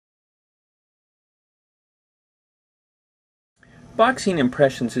Boxing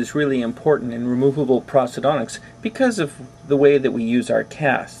impressions is really important in removable prosthodontics because of the way that we use our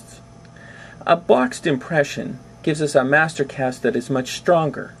casts. A boxed impression gives us a master cast that is much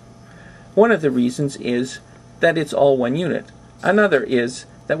stronger. One of the reasons is that it's all one unit. Another is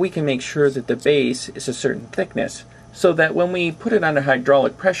that we can make sure that the base is a certain thickness so that when we put it under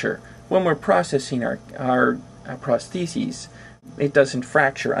hydraulic pressure, when we're processing our prostheses, it doesn't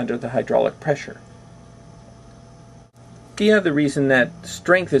fracture under the hydraulic pressure. The other reason that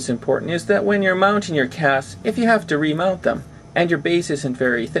strength is important is that when you're mounting your casts, if you have to remount them and your base isn't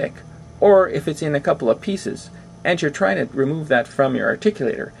very thick, or if it's in a couple of pieces and you're trying to remove that from your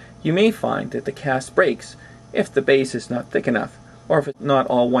articulator, you may find that the cast breaks if the base is not thick enough or if it's not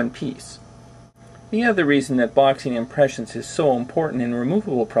all one piece. The other reason that boxing impressions is so important in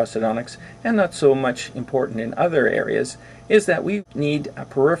removable prosthodontics and not so much important in other areas is that we need a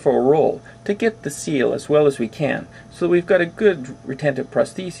peripheral roll to get the seal as well as we can so that we've got a good retentive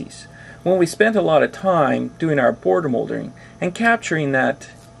prosthesis. When we spent a lot of time doing our border molding and capturing that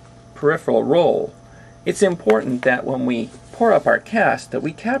peripheral roll, it's important that when we pour up our cast that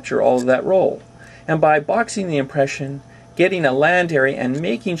we capture all of that roll. And by boxing the impression, getting a land area and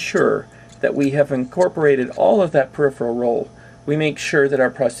making sure that we have incorporated all of that peripheral roll, we make sure that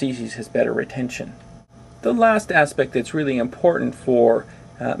our prosthesis has better retention. The last aspect that's really important for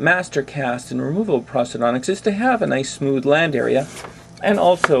master cast and removable prosthodontics is to have a nice smooth land area and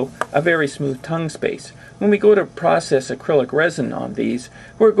also a very smooth tongue space. When we go to process acrylic resin on these,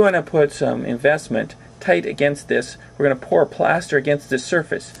 we're going to put some investment tight against this. We're going to pour plaster against this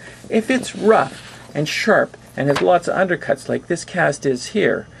surface. If it's rough and sharp and has lots of undercuts like this cast is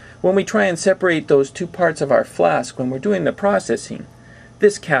here, when we try and separate those two parts of our flask when we're doing the processing,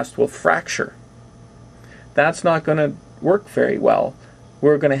 this cast will fracture. That's not going to work very well.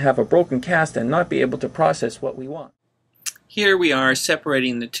 We're going to have a broken cast and not be able to process what we want. Here we are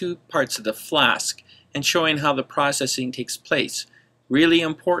separating the two parts of the flask and showing how the processing takes place. Really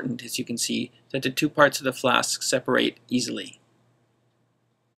important, as you can see, that the two parts of the flask separate easily.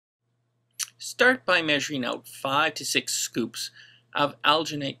 Start by measuring out 5 to 6 scoops of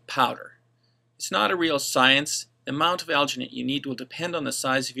alginate powder. It's not a real science. The amount of alginate you need will depend on the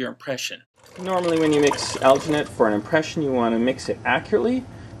size of your impression. Normally when you mix alginate for an impression, you want to mix it accurately.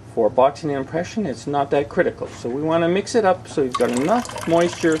 For boxing an impression, it's not that critical. So we want to mix it up so you've got enough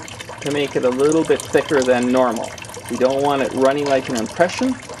moisture to make it a little bit thicker than normal. You don't want it runny like an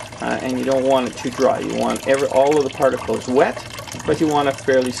impression, and you don't want it too dry. You want all of the particles wet, but you want a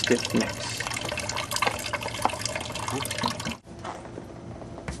fairly stiff mix.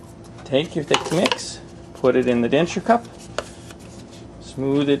 Take your thick mix, put it in the denture cup,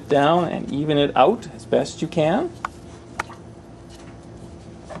 smooth it down and even it out as best you can.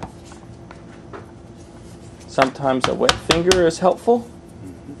 Sometimes a wet finger is helpful.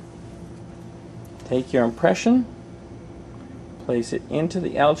 Take your impression, place it into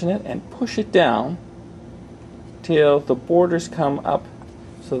the alginate and push it down till the borders come up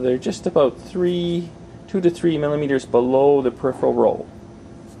so they're just about 2 to 3 millimeters below the peripheral roll.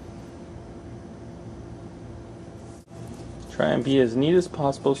 Try and be as neat as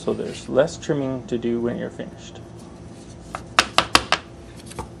possible so there's less trimming to do when you're finished.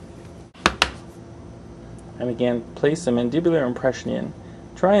 And again, place the mandibular impression in.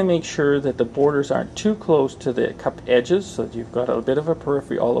 Try and make sure that the borders aren't too close to the cup edges so that you've got a bit of a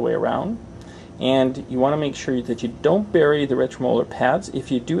periphery all the way around. And you want to make sure that you don't bury the retromolar pads.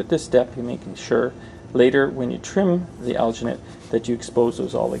 If you do at this step, you're making sure later when you trim the alginate that you expose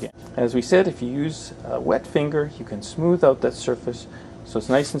those all again. As we said, if you use a wet finger, you can smooth out that surface so it's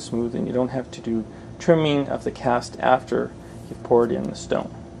nice and smooth and you don't have to do trimming of the cast after you've poured in the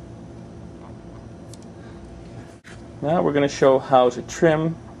stone. Now we're going to show how to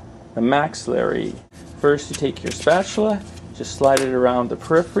trim the maxillary. First you take your spatula, just slide it around the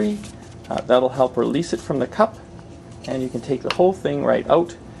periphery. That'll help release it from the cup, and you can take the whole thing right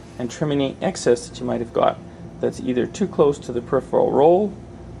out and trim any excess that you might have got that's either too close to the peripheral roll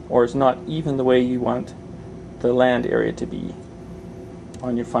or is not even the way you want the land area to be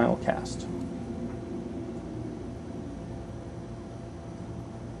on your final cast.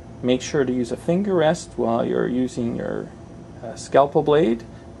 Make sure to use a finger rest while you're using your scalpel blade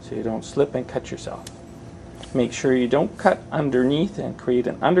so you don't slip and cut yourself. Make sure you don't cut underneath and create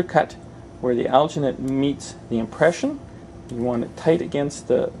an undercut where the alginate meets the impression. You want it tight against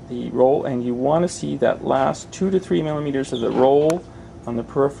the roll, and you want to see that last 2 to 3 millimeters of the roll on the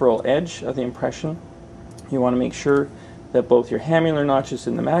peripheral edge of the impression. You want to make sure that both your hamular notches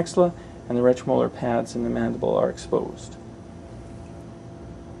in the maxilla and the retromolar pads in the mandible are exposed.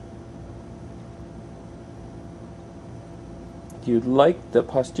 you'd like the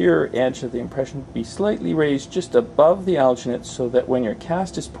posterior edge of the impression to be slightly raised just above the alginate so that when your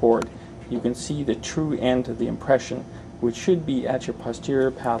cast is poured, you can see the true end of the impression, which should be at your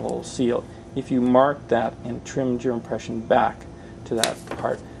posterior paddle seal. If you marked that and trimmed your impression back to that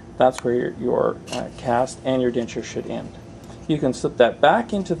part, that's where your cast and your denture should end. You can slip that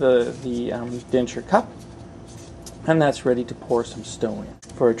back into the denture cup, and that's ready to pour some stone in.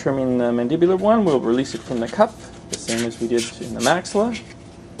 For trimming the mandibular one, we'll release it from the cup, the same as we did in the maxilla.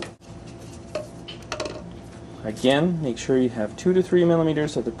 Again, make sure you have 2 to 3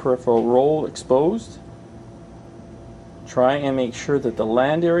 millimeters of the peripheral roll exposed. Try and make sure that the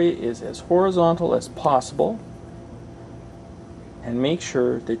land area is as horizontal as possible, and make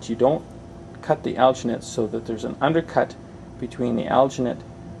sure that you don't cut the alginate so that there's an undercut between the alginate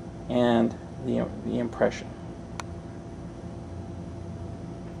and the impression.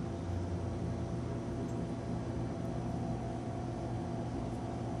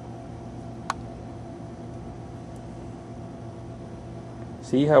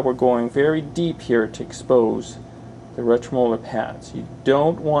 See how we're going very deep here to expose the retromolar pads. You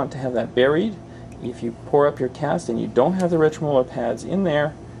don't want to have that buried. If you pour up your cast and you don't have the retromolar pads in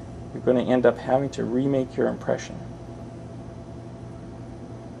there, you're going to end up having to remake your impression.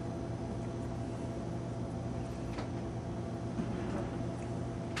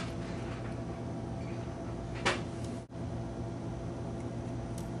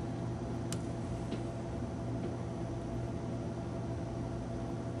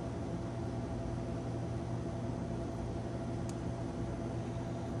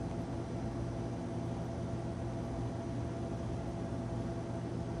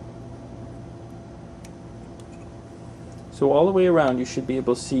 So all the way around you should be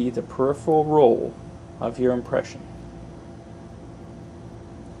able to see the peripheral roll of your impression.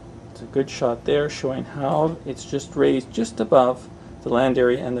 It's a good shot there showing how it's just raised just above the land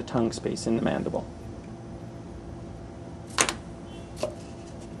area and the tongue space in the mandible.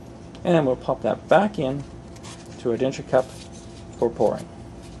 And we'll pop that back in to a denture cup for pouring.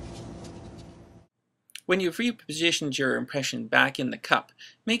 When you've repositioned your impression back in the cup,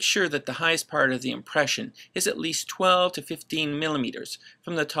 make sure that the highest part of the impression is at least 12 to 15 millimeters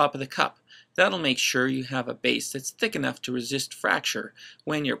from the top of the cup. That'll make sure you have a base that's thick enough to resist fracture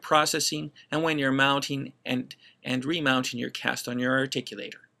when you're processing and when you're mounting and remounting your cast on your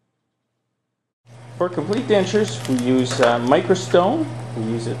articulator. For complete dentures, we use microstone. We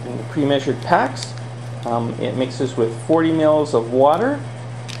use it in the pre-measured packs. It mixes with 40 mils of water.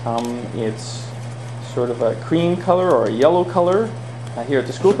 It's sort of a cream color or a yellow color here at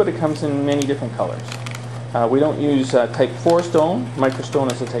the school, but it comes in many different colors. We don't use type 4 stone.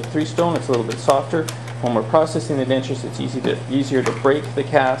 Microstone is a type 3 stone. It's a little bit softer. When we're processing the dentures, it's easier to break the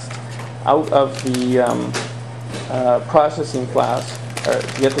cast out of the processing flask, or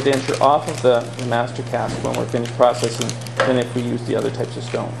to get the denture off of the master cast when we're finished processing than if we use the other types of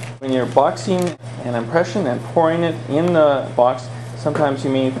stone. When you're boxing an impression and pouring it in the box, sometimes you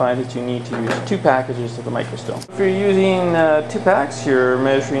may find that you need to use 2 packages of the microstone. If you're using 2 packs, you're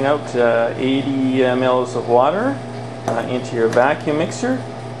measuring out 80 mils of water into your vacuum mixer.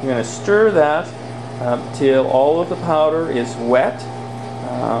 You're going to stir that till all of the powder is wet.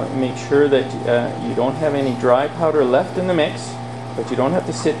 Make sure that you don't have any dry powder left in the mix, but you don't have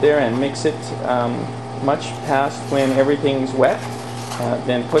to sit there and mix it much past when everything's wet.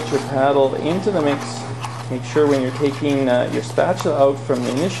 Then put your paddle into the mix. Make sure when you're taking your spatula out from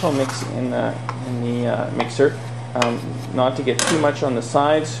the initial mix in the mixer, not to get too much on the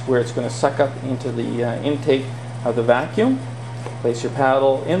sides where it's going to suck up into the intake of the vacuum. Place your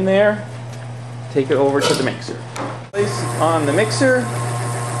paddle in there, take it over to the mixer. Place it on the mixer,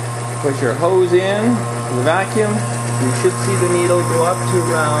 put your hose in the vacuum. You should see the needle go up to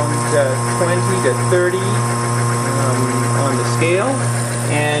around 20 to 30 on the scale,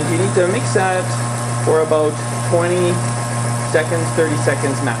 and you need to mix that for about 20 seconds, 30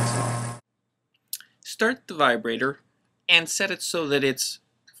 seconds maximum. Start the vibrator and set it so that it's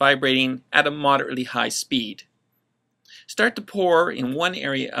vibrating at a moderately high speed. Start to pour in one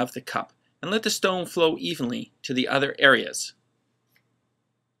area of the cup and let the stone flow evenly to the other areas.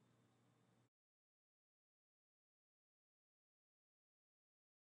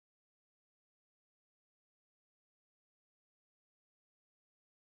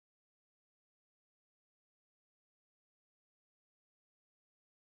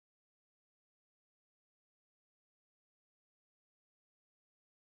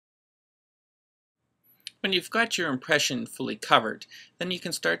 When you've got your impression fully covered, then you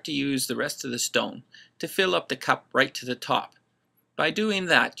can start to use the rest of the stone to fill up the cup right to the top. By doing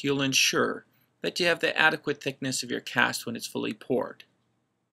that, you'll ensure that you have the adequate thickness of your cast when it's fully poured.